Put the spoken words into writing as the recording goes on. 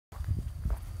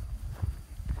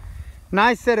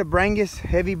Nice set of Brangus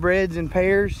heavy breds and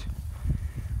pairs.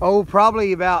 Oh,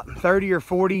 probably about 30 or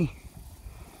 40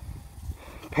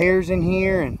 pairs in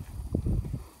here, and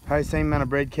probably the same amount of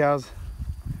bred cows.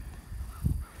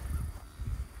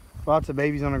 Lots of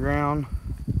babies on the ground.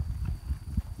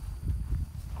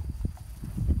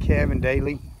 Calving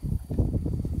daily.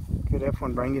 Good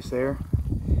F1 Brangus there.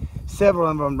 Several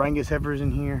of them Brangus heifers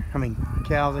in here. I mean,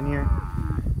 cows in here.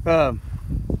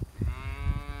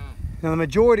 Now the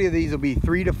majority of these will be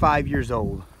 3 to 5 years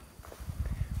old.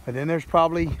 But then there's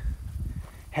probably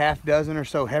half dozen or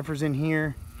so heifers in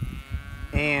here.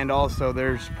 And also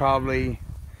there's probably,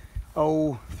 3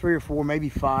 or 4, maybe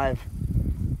 5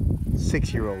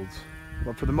 6-year-olds.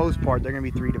 But for the most part, they're gonna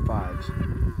be 3 to 5s.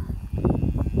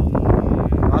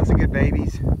 Lots of good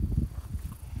babies.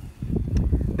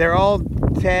 They're all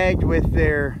tagged with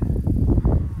their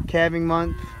calving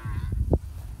month.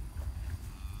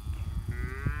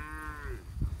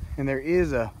 And there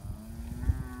is a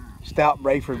stout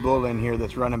Brayford bull in here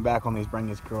that's running back on these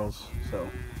Brangus girls. So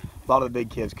a lot of the big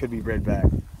kids could be bred back.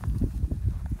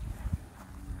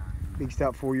 Big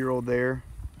stout 4-year-old there,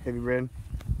 heavy bred.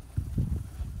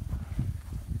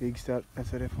 Big stout,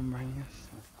 that's what F1 Brangus.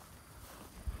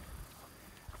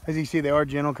 As you see, they are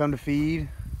gentle come to feed.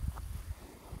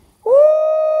 Woo!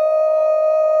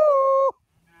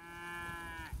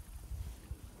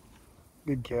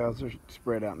 Good cows, they're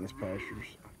spread out in this pasture.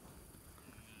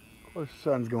 Of course, the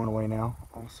sun's going away now.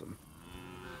 Awesome.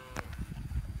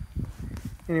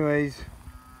 Anyways,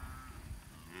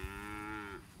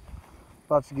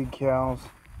 lots of good cows.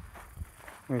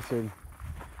 Like I said,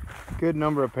 good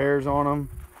number of pairs on them.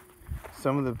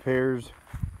 Some of the pairs,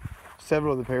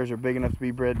 several of the pairs are big enough to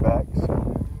be bred back.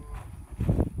 So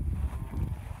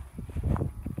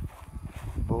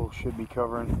the bull should be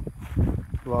covering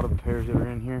a lot of the pairs that are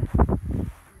in here.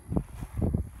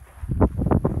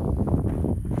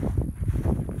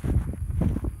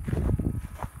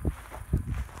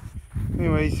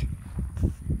 Anyways,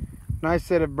 nice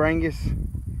set of Brangus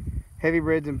heavy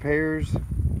breds and pairs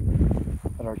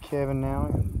at our cabin now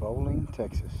in Bowling,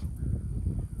 Texas.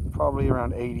 Probably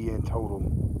around 80 in total,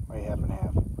 maybe half and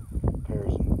half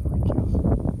pairs and bred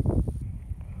cows.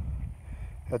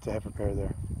 That's a heifer pair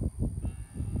there.